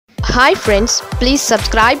Hi friends, please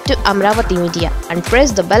subscribe to Amaravathi Media and press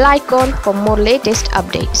the bell icon for more latest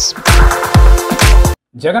updates.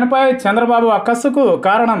 జగన్పై చంద్రబాబు అక్కసుకు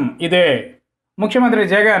కారణం ఇదే. ముఖ్యమంత్రి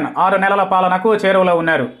జగన్ 6 నెలల పాలనకు చేరువలో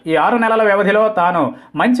ఉన్నారు. ఈ 6 నెలల వ్యవధిలో తాను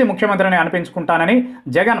మంచి ముఖ్యమంత్రిని అనిపించుకుంటానని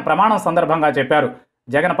జగన్ ప్రమాణం సందర్భంగా చెప్పారు.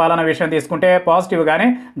 జగన్ పాలన విషయం తీసుకుంటే పాజిటివ్గానే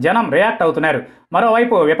జనం రియాక్ట్ అవుతున్నారు.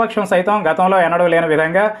 మరోవైపు విపక్షం సైతం గతంలో ఎన్నడూ లేని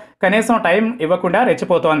విధంగా కనీసం టైం ఇవ్వకుండా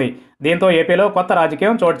రెచ్చిపోతోంది. దీంతో ఏపీలో కొత్త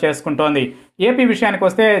రాజకీయం చోటు చేసుకుంటోంది. ఏపీ విషయానికి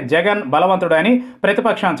వస్తే జగన్ బలవంతుడు అని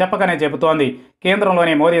ప్రతిపక్షం చెప్పకనే చెబుతోంది.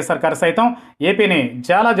 కేంద్రంలోని మోదీ సర్కార్ సైతం ఏపీని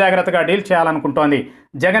చాలా జాగ్రత్తగా డీల్ చేయాలనుకుంటోంది.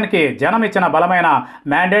 జగన్కి జనం ఇచ్చిన బలమైన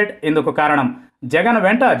మ్యాండేట్ ఇందుకు కారణం. జగన్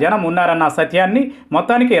వెంట జనం ఉన్నారన్న సత్యాన్ని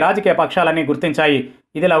మొత్తానికి రాజకీయ పక్షాలన్నీ గుర్తించాయి.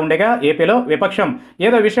 ఇదిలా ఉండగా ఏపీలో విపక్షం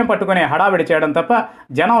ఏదో విషయం పట్టుకుని హడావిడి చేయడం తప్ప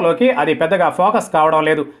జనంలోకి అది పెద్దగా ఫోకస్ కావడం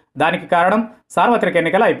లేదు. దానికి కారణం సార్వత్రిక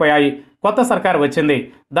ఎన్నికలు అయిపోయాయి. కొత్త సర్కారు వచ్చింది.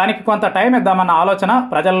 దానికి కొంత టైం ఇద్దామన్న ఆలోచన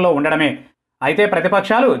ప్రజల్లో ఉండడమే. అయితే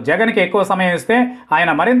ప్రతిపక్షాలు జగన్కి ఎక్కువ సమయం ఇస్తే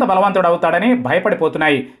ఆయన మరింత బలవంతుడవుతాడని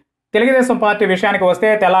భయపడిపోతున్నాయి. తెలుగుదేశం పార్టీ విషయానికి వస్తే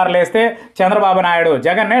తెల్లారలేస్తే చంద్రబాబు నాయుడు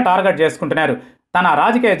జగన్నే టార్గెట్ చేసుకుంటున్నారు. తన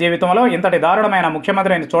రాజకీయ జీవితంలో ఇంతటి దారుణమైన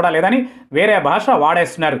ముఖ్యమంత్రిని చూడలేదని వేరే భాష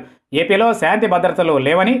వాడేస్తున్నారు. ఏపీలో శాంతి భద్రతలు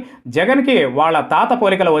లేవని, జగన్కి వాళ్ళ తాత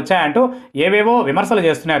పోలికలు వచ్చాయంటూ ఏవేవో విమర్శలు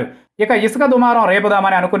చేస్తున్నారు. ఇక ఇసుక దుమారం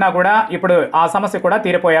రేపుదామని అనుకున్నా కూడా ఇప్పుడు ఆ సమస్య కూడా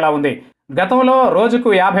తీరిపోయేలా ఉంది. గతంలో రోజుకు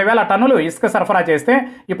 50,000 టన్నులు ఇసుక సరఫరా చేస్తే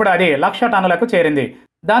ఇప్పుడు అది 1,00,000 టన్నులకు చేరింది.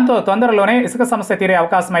 దాంతో తొందరలోనే ఇసుక సమస్య తీరే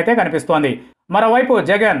అవకాశం అయితే కనిపిస్తోంది. మరోవైపు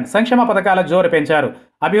జగన్ సంక్షేమ పథకాల జోరు పెంచారు.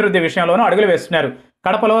 అభివృద్ధి విషయంలోనూ అడుగులు వేస్తున్నారు.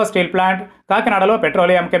 కడపలో స్టీల్ ప్లాంట్, కాకినాడలో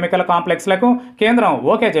పెట్రోలియం కెమికల్ కాంప్లెక్స్లకు కేంద్రం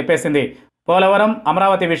ఓకే చెప్పేసింది. పోలవరం,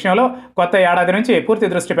 అమరావతి విషయంలో కొత్త ఏడాది నుంచి పూర్తి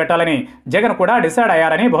దృష్టి పెట్టాలని జగన్ కూడా డిసైడ్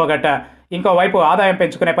అయ్యారని భోగట్ట. ఇంకోవైపు ఆదాయం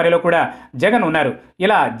పెంచుకునే పనిలో కూడా జగన్ ఉన్నారు.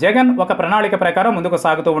 ఇలా జగన్ ఒక ప్రణాళిక ప్రకారం ముందుకు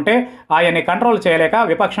సాగుతూ ఉంటే ఆయన్ని కంట్రోల్ చేయలేక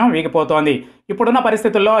విపక్షం వీగిపోతోంది. ఇప్పుడున్న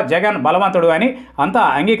పరిస్థితుల్లో జగన్ బలవంతుడు అని అంతా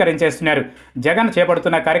అంగీకరించేస్తున్నారు. జగన్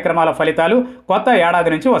చేపడుతున్న కార్యక్రమాల ఫలితాలు కొత్త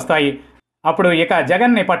ఏడాది నుంచి వస్తాయి. అప్పుడు ఇక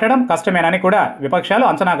జగన్ని పట్టడం కష్టమేనని కూడా విపక్షాలు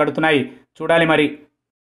అంచనా గడుతున్నాయి. చూడాలి మరి.